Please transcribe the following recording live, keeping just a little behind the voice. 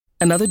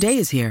Another day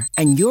is here,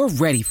 and you're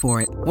ready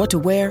for it. What to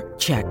wear?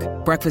 Check.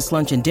 Breakfast,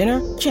 lunch, and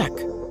dinner? Check.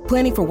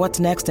 Planning for what's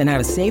next and how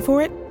to save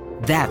for it?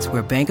 That's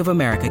where Bank of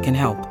America can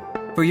help.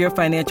 For your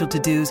financial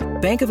to-dos,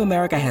 Bank of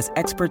America has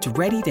experts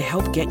ready to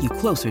help get you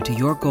closer to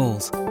your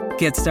goals.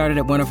 Get started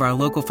at one of our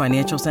local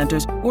financial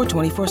centers or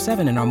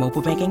 24/7 in our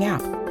mobile banking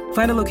app.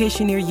 Find a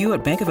location near you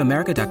at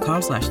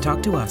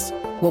bankofamerica.com/talktous.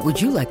 What would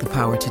you like the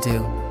power to do?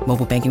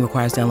 Mobile banking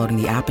requires downloading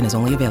the app and is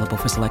only available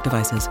for select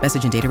devices.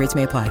 Message and data rates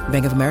may apply.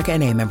 Bank of America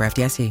N.A., member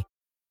FDIC.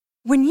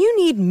 When you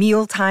need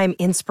mealtime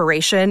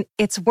inspiration,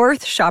 it's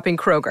worth shopping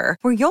Kroger,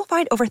 where you'll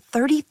find over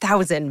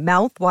 30,000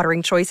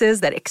 mouth-watering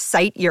choices that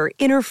excite your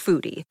inner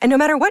foodie. And no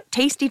matter what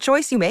tasty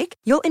choice you make,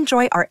 you'll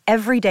enjoy our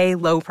everyday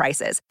low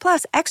prices,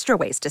 plus extra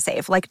ways to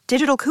save, like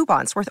digital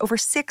coupons worth over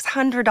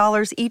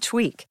 $600 each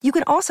week. You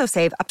can also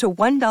save up to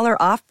 $1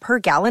 off per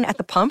gallon at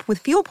the pump with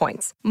fuel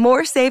points.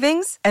 More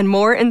savings and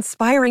more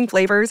inspiring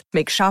flavors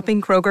make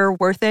shopping Kroger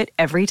worth it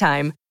every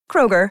time.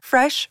 Kroger,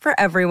 fresh for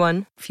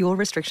everyone. Fuel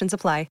restrictions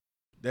apply.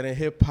 Then in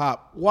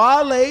hip-hop,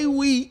 Wale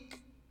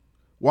Week.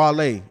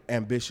 Wale,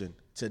 Ambition.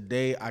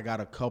 Today, I got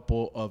a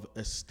couple of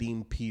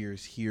esteemed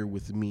peers here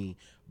with me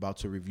about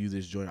to review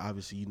this joint.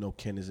 Obviously, you know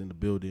Ken is in the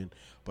building,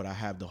 but I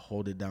have the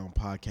Hold It Down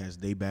podcast.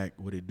 They back.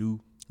 What it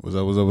do? What's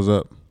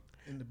up?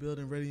 In the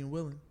building, ready and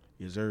willing.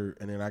 Yes, sir.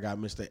 And then I got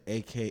Mr.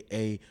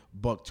 A.K.A.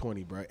 Buck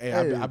 20, bro. Hey,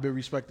 I've been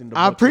respecting the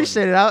I Buck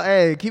appreciate 20. it.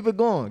 Hey, keep it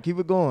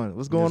going.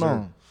 What's going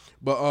on?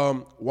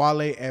 But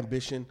Wale,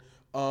 Ambition.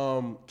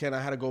 Ken, I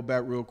had to go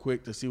back real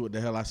quick to see what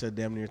the hell I said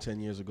damn near 10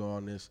 years ago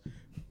on this.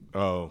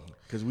 Oh.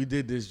 Because we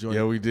did this joint.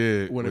 Yeah, we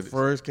did. When it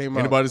first came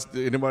out.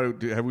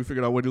 Anybody, have we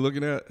figured out what you're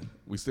looking at?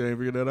 We still ain't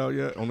figured that out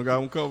yet on the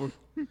album cover?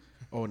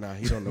 Oh, nah,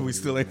 he don't know. We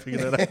still ain't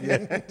figured that out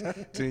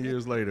yet. 10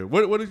 years later.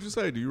 What did you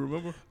say? Do you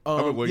remember?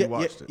 You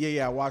watched it.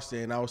 Yeah, I watched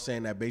it, and I was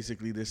saying that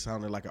basically this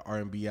sounded like an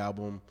R&B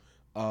album,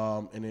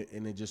 and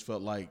it just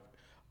felt like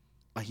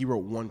he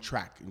wrote one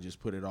track and just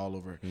put it all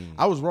over.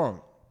 I was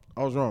wrong.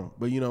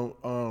 But,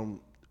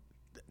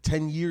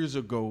 10 years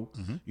ago,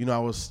 I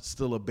was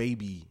still a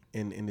baby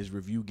in this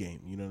review game.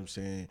 You know what I'm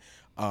saying?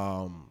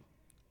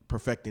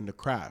 Perfecting the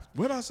craft.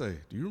 What did I say?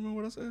 Do you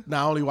remember what I said?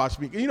 Now I only watch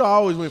me. I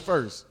always went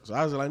first. So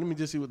I was like, let me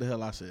just see what the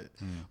hell I said.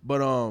 But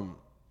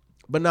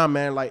nah,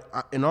 man, like,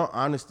 in all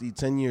honesty,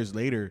 10 years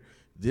later,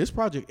 this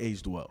project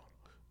aged well,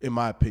 in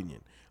my opinion.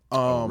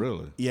 Oh,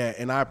 really? Yeah,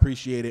 and I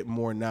appreciate it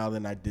more now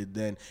than I did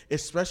then,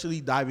 especially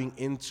diving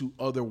into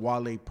other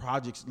Wale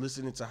projects,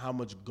 listening to how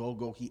much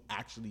go-go he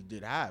actually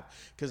did have.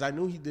 Because I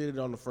knew he did it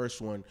on the first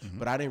one,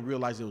 but I didn't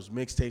realize it was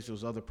mixtapes, it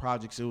was other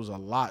projects, it was a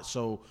lot.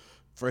 So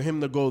for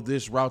him to go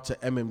this route to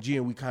MMG,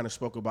 and we kind of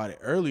spoke about it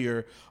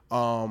earlier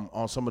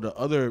on some of the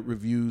other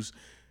reviews,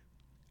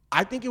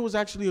 I think it was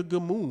actually a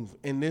good move.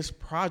 And this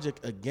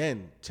project,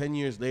 again, 10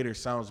 years later,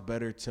 sounds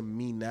better to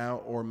me now,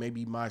 or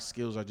maybe my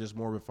skills are just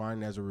more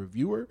refined as a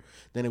reviewer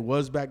than it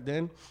was back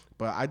then.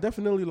 But I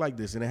definitely like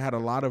this, and it had a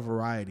lot of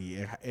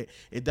variety.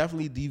 It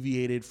definitely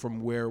deviated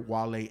from where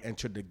Wale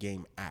entered the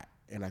game at,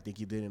 and I think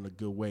he did it in a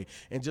good way.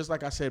 And just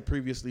like I said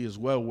previously as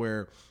well,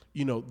 where,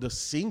 the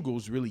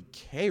singles really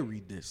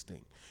carried this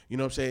thing. You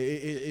know what I'm saying?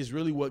 It's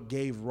really what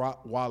gave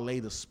Wale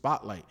the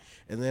spotlight.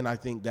 And then I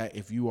think that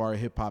if you are a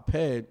hip-hop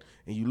head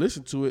and you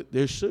listen to it,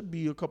 there should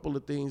be a couple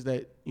of things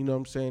that,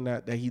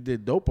 that he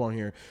did dope on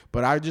here.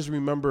 But I just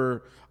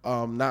remember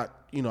I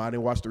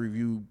didn't watch the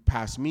review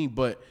past me,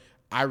 but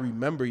I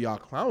remember y'all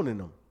clowning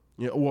him.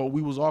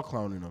 We was all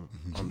clowning him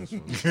on this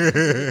one.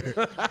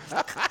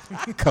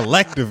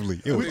 Collectively.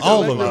 It was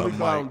all of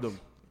Mike.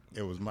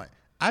 It was Mike.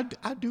 I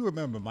do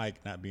remember Mike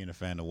not being a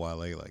fan of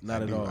Wale.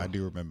 Not at all. I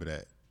do remember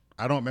that.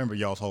 I don't remember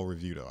y'all's whole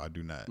review, though. I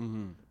do not.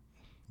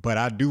 But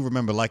I do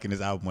remember liking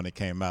this album when it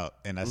came out,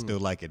 and I still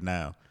like it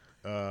now.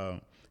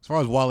 As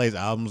far as Wale's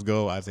albums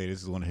go, I'd say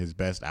this is one of his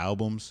best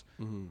albums.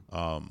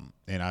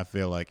 And I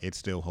feel like it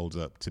still holds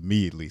up, to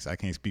me at least. I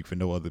can't speak for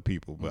no other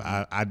people. But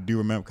I do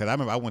remember, because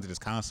I went to this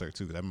concert,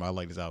 too, because I remember I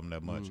liked this album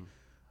that much.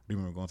 I do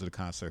remember going to the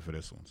concert for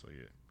this one. So,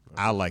 yeah.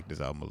 I like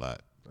this album a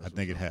lot. I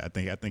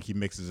think he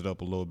mixes it up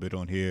a little bit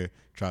on here,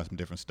 tries some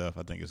different stuff.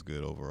 I think it's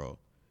good overall.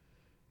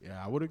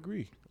 Yeah, I would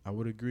agree.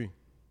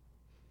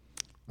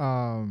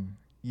 Y'all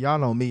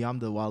know me. I'm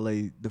the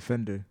Wale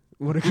defender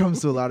when it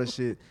comes to a lot of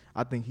shit.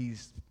 I think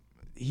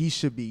he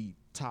should be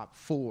top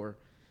 4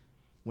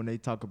 when they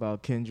talk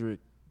about Kendrick,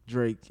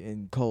 Drake,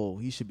 and Cole.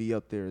 He should be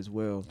up there as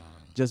well,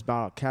 just by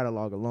our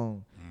catalog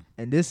alone.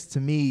 And this, to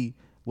me,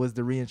 was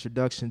the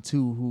reintroduction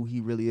to who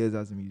he really is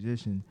as a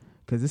musician.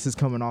 Because this is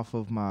coming off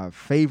of my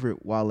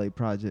favorite Wale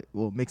project,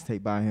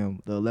 mixtape by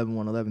him, the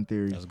 11-1-11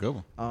 Theory. That's a good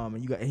one.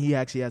 And he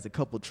actually has a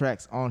couple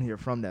tracks on here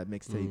from that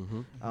mixtape.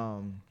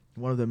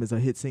 One of them is a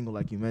hit single,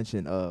 like you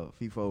mentioned,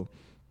 FIFO.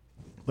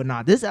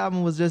 But this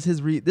album was just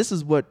his. This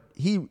is one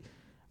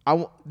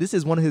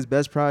of his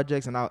best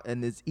projects,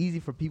 and it's easy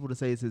for people to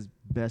say it's his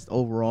best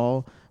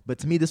overall. But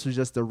to me, this was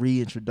just a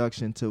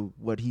reintroduction to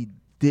what he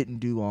didn't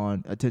do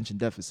on Attention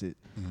Deficit,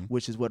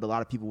 which is what a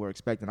lot of people were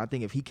expecting. I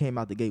think if he came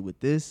out the gate with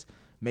this,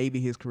 maybe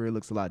his career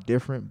looks a lot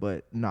different.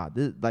 But nah,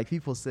 like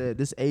people said,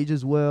 this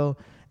ages well,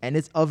 and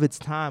it's of its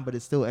time, but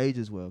it still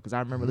ages well. Because I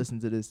remember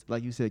listening to this,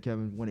 like you said,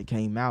 Kevin, when it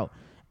came out,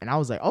 and I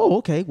was like, oh,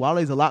 okay,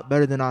 Wale's a lot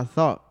better than I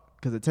thought.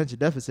 Because Attention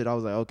Deficit, I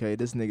was like, okay,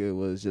 this nigga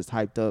was just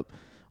hyped up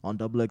on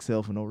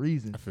XXL for no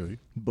reason. I feel you.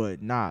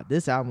 But nah,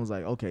 this album was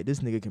like, okay, this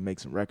nigga can make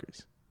some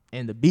records.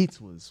 And the beats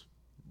was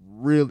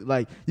really,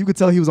 like, you could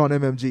tell he was on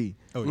MMG.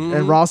 Oh, yeah.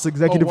 And Ross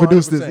executive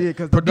produced this. Yeah,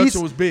 because the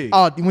production beats, was big.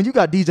 When you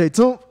got DJ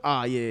Toomp,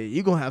 yeah,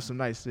 you going to have some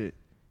nice shit.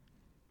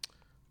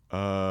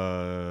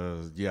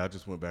 Yeah, I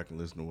just went back and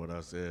listened to what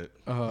I said.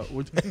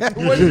 What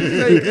did you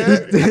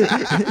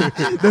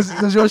say,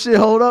 does your shit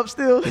hold up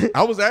still?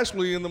 I was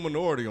actually in the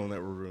minority on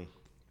that review.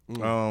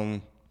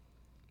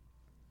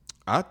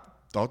 I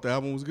thought the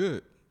album was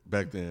good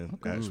back then,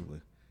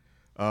 actually.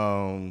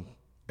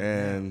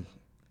 And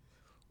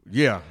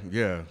yeah.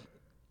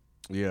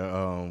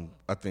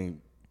 I think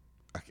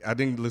I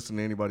didn't listen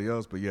to anybody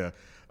else, but yeah,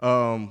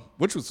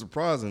 which was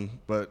surprising,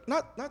 but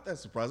not that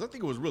surprising. I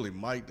think it was really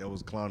Mike that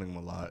was clowning him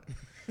a lot.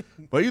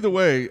 But either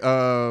way,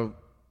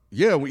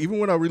 yeah. Even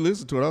when I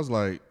re-listened to it, I was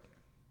like,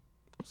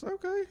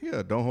 okay,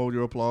 yeah. Don't Hold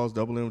Your Applause,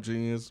 Double M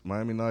Genius,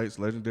 Miami Nights,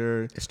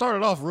 Legendary. It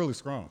started off really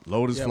strong.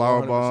 Lotus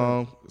Flower 100%.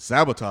 Bomb,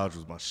 Sabotage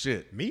was my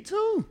shit. Me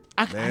too.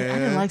 I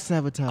didn't like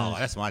Sabotage. Oh,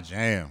 that's my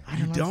jam.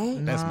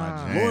 That's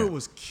my jam. Lloyd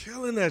was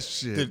killing that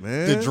shit,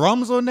 man. The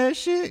drums on that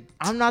shit.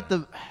 I'm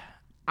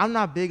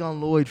not big on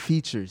Lloyd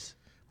features.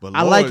 But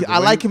I Lloyd,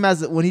 like him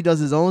as when he does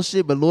his own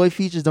shit, but Lloyd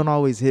features don't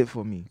always hit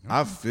for me.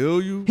 I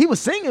feel you. He was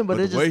singing, but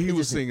the way he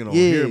was singing on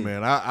here,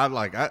 man,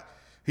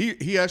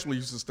 he actually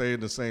used to stay in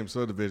the same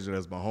subdivision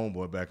as my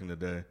homeboy back in the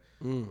day.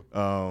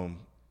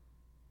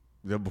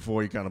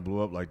 Before he kind of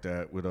blew up like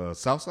that with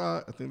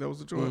Southside, I think that was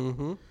the joint.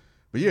 Mm-hmm.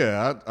 But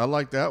yeah, I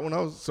like that when I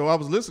was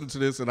listening to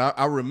this, and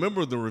I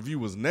remember the review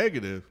was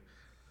negative,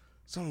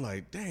 so I'm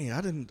like, dang,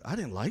 I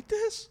didn't like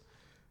this.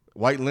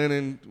 White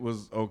Linen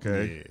was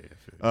okay.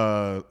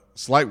 Yeah,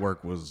 Slight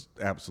Work was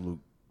absolute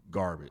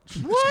garbage.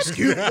 What?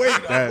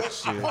 That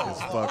shit is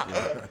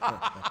fucking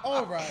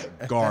All right.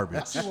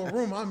 garbage. See what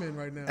room I'm in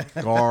right now.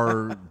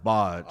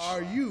 Garbage.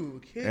 Are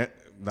you a kid?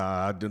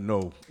 Nah, I didn't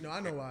know. No, I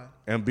know why.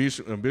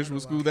 Ambition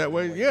was school that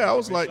way. Yeah, I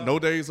was like, No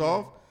Days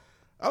Off.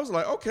 I was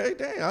like, okay,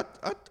 dang, I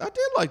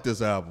did like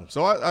this album.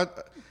 So I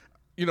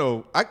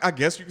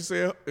guess you could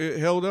say it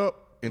held up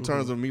in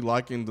terms of me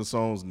liking the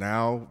songs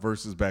now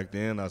versus back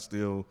then. I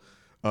still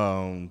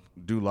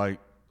do like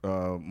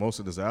most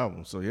of this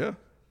album. So yeah,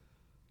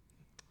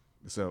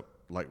 except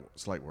like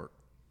Slight Work.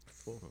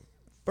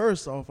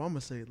 First off, I'm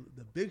gonna say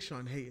the Big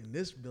Sean hate in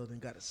this building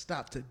got to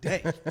stop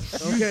today.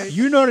 Okay,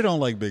 You know they don't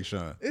like Big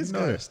Sean. it's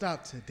gotta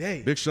stop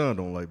today. Big Sean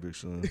don't like Big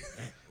Sean.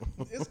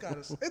 It's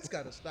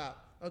gotta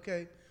stop.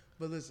 Okay,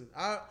 but listen,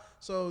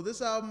 so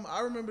this album, I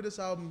remember this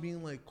album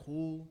being like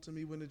cool to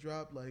me when it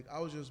dropped. Like I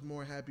was just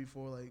more happy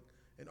for like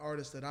an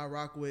artist that I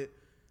rock with.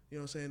 You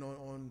know what I'm saying,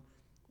 on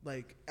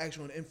like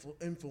actual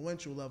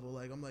influential level.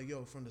 Like I'm like,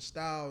 yo, from the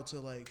style to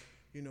like,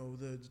 you know,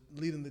 the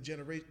leading the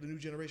new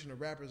generation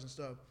of rappers and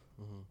stuff.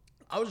 Mm-hmm.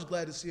 I was just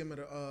glad to see him at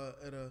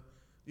a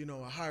you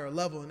know, a higher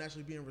level and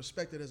actually being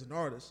respected as an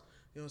artist.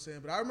 You know what I'm saying?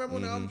 But I remember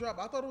when the album dropped,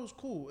 I thought it was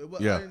cool.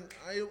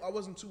 I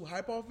wasn't too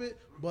hype off it,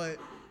 but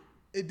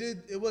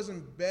it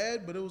wasn't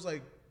bad, but it was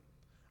like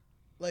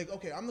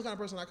okay, I'm the kind of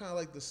person I kind of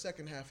like the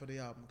second half of the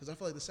album because I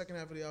feel like the second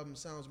half of the album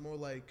sounds more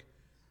like,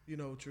 you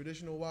know,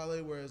 traditional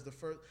Wale, whereas the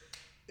first,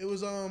 it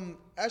was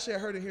actually I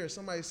heard it here,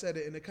 somebody said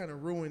it and it kind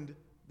of ruined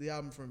the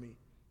album for me,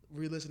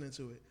 re-listening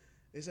to it.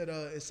 They said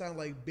it sounded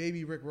like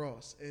baby Rick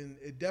Ross, and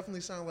it definitely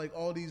sounded like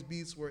all these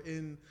beats were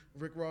in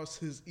Rick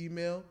Ross's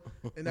email,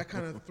 and that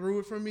kind of threw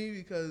it for me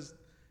because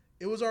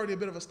it was already a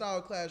bit of a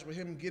style clash with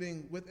him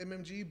getting with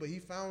MMG, but he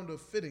found a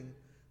fitting.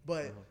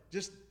 But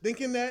just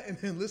thinking that and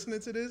then listening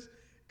to this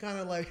kind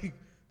of like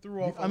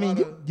threw off.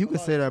 You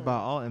could say that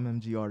about all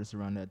MMG artists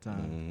around that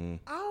time.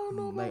 I don't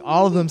know. Like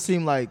all of them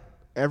seem like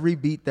every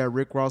beat that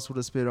Rick Ross would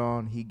have spit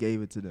on, he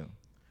gave it to them.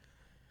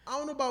 I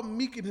don't know about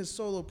Meek and his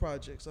solo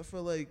projects. I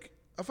feel like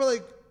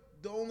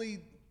the only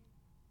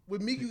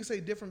with Meek you can say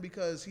different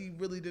because he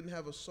really didn't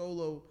have a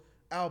solo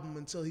album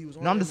until he was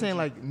on. No, I'm just saying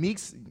like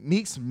Meek's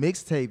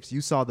mixtapes,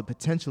 you saw the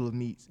potential of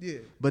Meek. Yeah.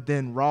 But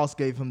then Ross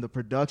gave him the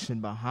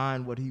production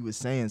behind what he was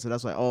saying. So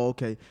that's like, oh,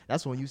 okay.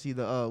 That's when you see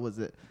the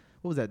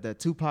what was that? That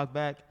Tupac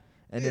back?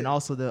 And then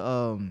also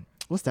the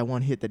what's that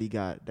one hit that he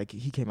got that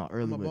he came out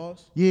early with? I'm a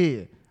Boss?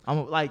 Yeah.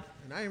 I'm like,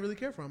 and I ain't really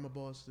care for I'm a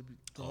Boss to be.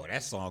 Oh,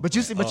 that song. But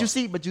you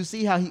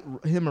see how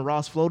him and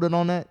Ross floated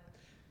on that?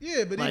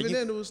 Yeah, but like even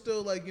then it was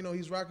still like, you know,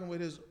 he's rocking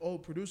with his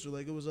old producer.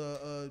 Like it was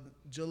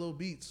Jalil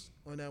Beats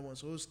on that one.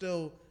 So it was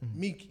still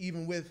Meek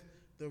even with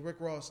the Rick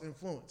Ross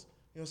influence.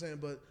 You know what I'm saying?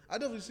 But I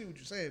definitely see what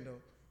you're saying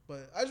though.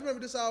 But I just remember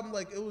this album,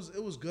 like it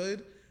was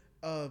good.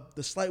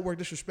 The Slight Work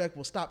Disrespect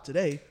will stop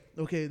today.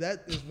 Okay,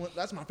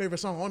 that's my favorite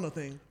song on the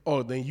thing.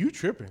 Oh, then you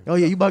tripping. Oh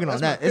yeah, you bugging on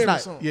That's my that. It's favorite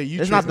not. song. Yeah,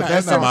 you It's not the tripping.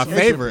 best That's not my song.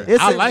 favorite.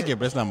 It's I a- like it,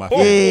 but it's not my Yeah,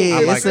 favorite.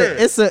 I like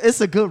it's it.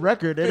 it's a good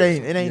record. It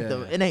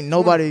ain't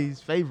nobody's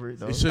favorite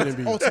though. It shouldn't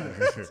be. Ultimate.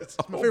 It's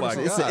my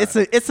favorite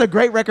song. It's a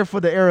great record for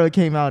the era it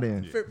came out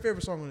in.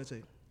 Favorite song on the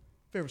tape.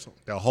 Favorite song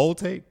The whole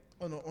tape.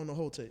 on the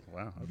whole tape.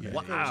 Wow. Okay.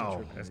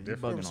 Wow, That's you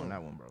different. bugging on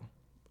that one, bro.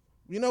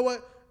 You know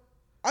what?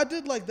 I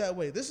did like That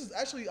Way. This is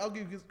actually, I'll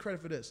give you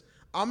credit for this.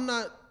 I'm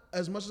not,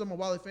 as much as I'm a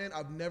Wale fan,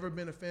 I've never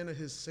been a fan of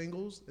his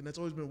singles, and that's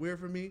always been weird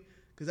for me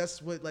because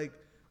that's what like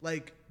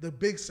the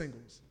big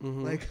singles.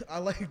 Like I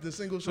like the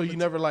singles. So from you the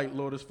never liked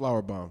Lotus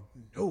Flower Bomb?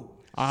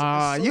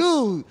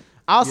 no.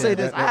 I'll say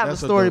this. I have a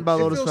that's a story dope about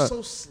It Lotus feels Flower.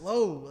 so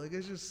slow. Like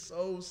it's just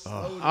so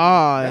slow. to me.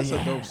 That's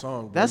a dope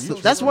song. Bro.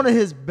 That's one of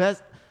his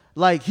best.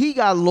 Like he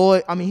got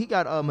Lloyd. I mean, he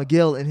got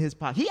Miguel in his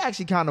pocket. He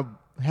actually kind of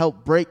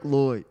helped break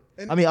Lloyd.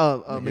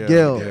 Miguel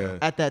Miguel.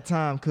 at that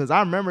time, because I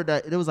remember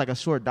that it was like a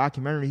short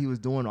documentary he was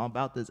doing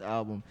about this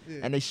album,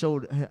 and they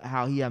showed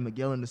how he had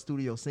Miguel in the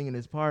studio singing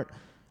his part.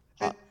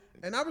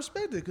 And I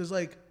respect it because,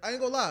 like, I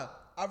ain't gonna lie,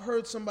 I've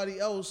heard somebody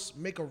else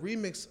make a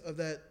remix of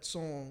that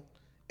song,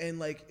 and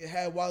like it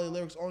had Wale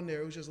lyrics on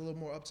there. It was just a little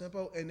more up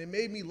tempo, and it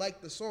made me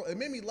like the song. It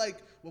made me like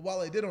what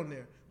Wale did on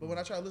there. But when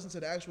I try to listen to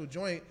the actual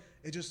joint,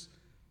 it just,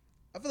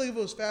 I feel like if it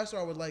was faster,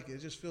 I would like it.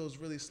 It just feels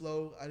really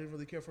slow. I didn't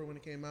really care for it when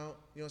it came out.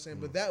 You know what I'm saying?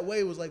 But That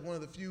Way was like one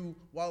of the few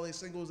Wale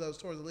singles that was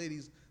towards the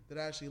ladies that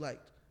I actually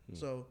liked.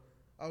 So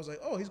I was like,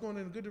 oh, he's going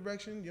in a good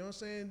direction. You know what I'm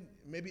saying?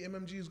 Maybe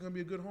MMG is going to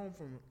be a good home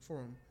for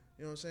him.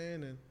 You know what I'm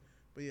saying?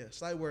 But yeah,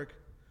 slight work.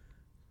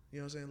 You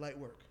know what I'm saying? Light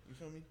work. You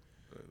feel me?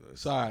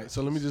 So, all right,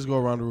 so let me just go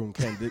around the room.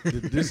 Ken,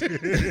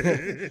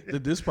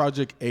 did this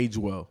project age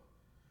well?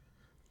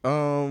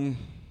 I'm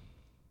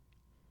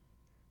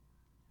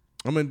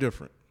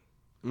indifferent.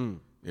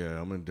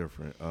 Yeah, I'm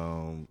indifferent.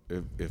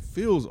 It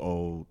feels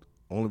old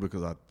only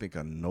because I think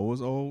I know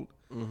it's old.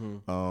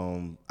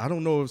 I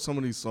don't know if some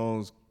of these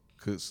songs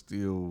could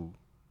still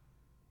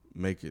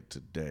make it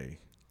today.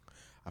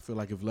 I feel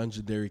like if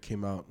Legendary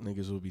came out,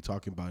 niggas would be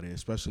talking about it,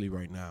 especially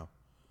right now.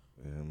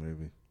 Yeah,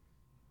 maybe.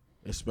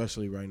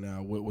 Especially right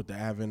now with the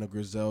advent of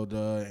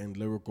Griselda and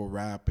lyrical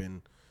rap,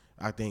 and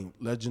I think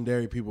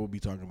Legendary people will be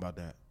talking about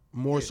that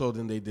more so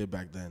than they did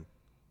back then.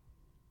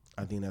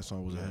 I think that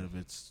song was ahead of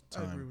its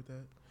time. I agree with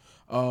that.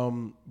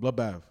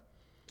 Bloodbath,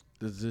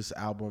 does this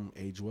album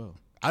age well?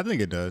 I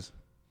think it does.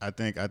 I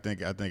think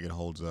it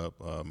holds up.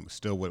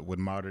 Still with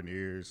modern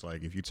ears,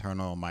 like if you turn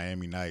on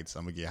Miami Nights,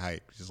 I'm gonna get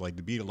hyped. Just like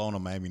the beat alone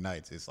on Miami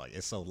Nights, it's like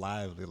it's so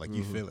lively, like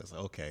you feel it. It's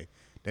like, okay,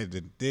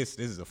 this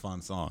is a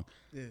fun song.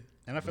 Yeah.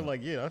 And I feel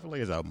like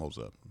his album holds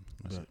up.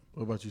 Right.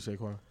 What about you,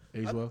 Saquon?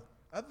 Age well?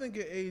 I think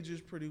it ages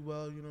pretty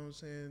well, you know what I'm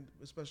saying?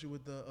 Especially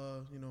with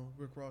the,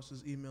 Rick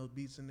Ross's emailed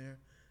beats in there.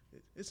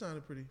 It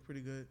sounded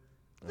pretty good.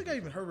 I think I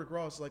even heard Rick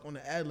Ross, like, on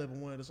the ad lib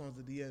on one of the songs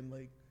at the end,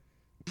 like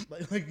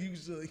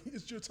usually,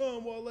 it's your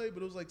time, Wale,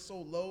 but it was, like,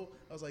 so low.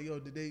 I was like, yo,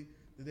 did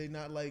they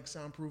not, like,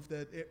 soundproof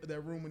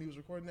that room when he was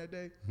recording that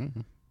day?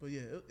 But,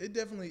 yeah, it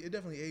definitely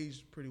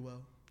aged pretty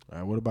well. All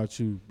right, what about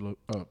you,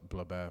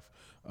 Bloodbath,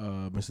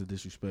 Mr.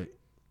 Disrespect?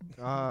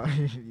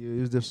 It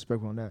was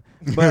disrespectful on that,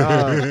 but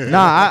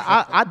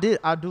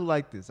I do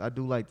like this. I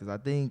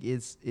think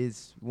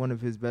it's one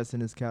of his best in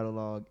his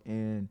catalog,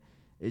 and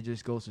it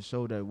just goes to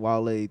show that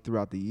Wale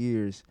throughout the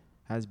years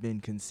has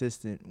been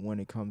consistent when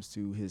it comes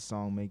to his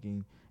song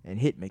making and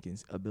hit making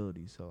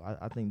ability. So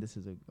I think this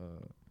is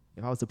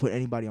if I was to put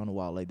anybody on the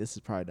Wale, this is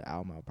probably the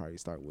album I'll probably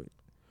start with.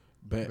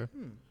 Bet.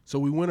 So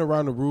we went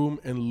around the room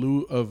in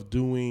lieu of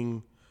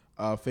doing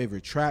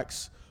favorite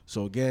tracks.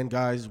 So again,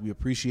 guys, we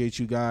appreciate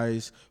you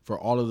guys for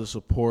all of the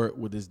support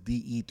with this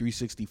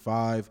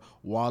DE365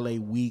 Wale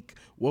week.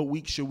 What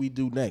week should we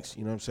do next?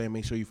 You know what I'm saying?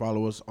 Make sure you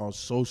follow us on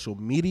social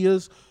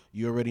medias.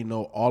 You already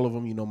know all of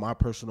them. You know my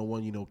personal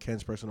one. You know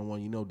Ken's personal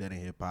one. You know Dead and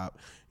Hip Hop.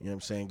 You know what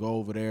I'm saying? Go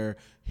over there,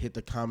 hit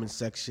the comment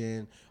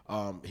section,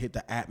 hit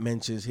the @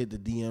 mentions, hit the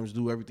DMs,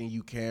 do everything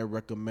you can.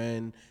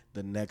 Recommend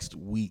the next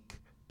week.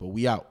 But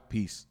we out.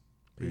 Peace.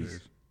 Peace.